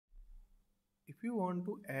If you want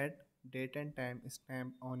to add date and time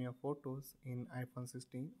stamp on your photos in iPhone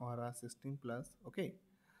 16 or a 16 plus, okay,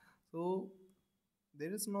 so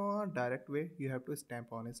there is no direct way you have to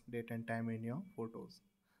stamp on its date and time in your photos.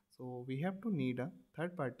 So we have to need a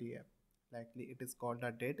third party app. Likely it is called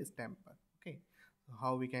a date stamper. Okay. So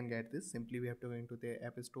how we can get this? Simply we have to go into the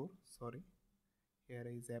app store. Sorry. Here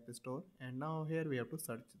is app store, and now here we have to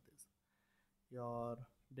search this. Your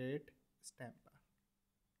date stamper.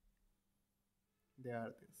 They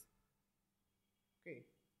are this. Okay.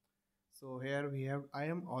 So here we have, I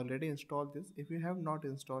am already installed this. If you have not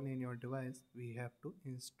installed in your device, we have to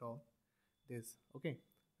install this. Okay.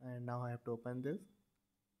 And now I have to open this.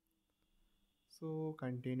 So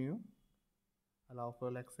continue, allow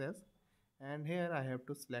full access, and here I have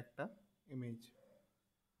to select a image.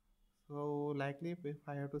 So likely if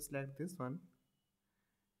I have to select this one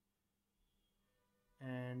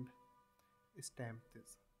and stamp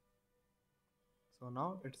this. So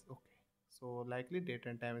now it's okay. So likely date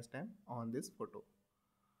and time stamp on this photo.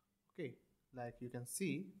 Okay, like you can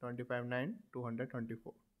see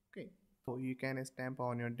 25/9/224. Okay, so you can stamp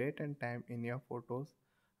on your date and time in your photos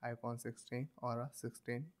iPhone 16 or a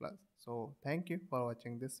 16 plus. So thank you for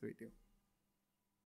watching this video.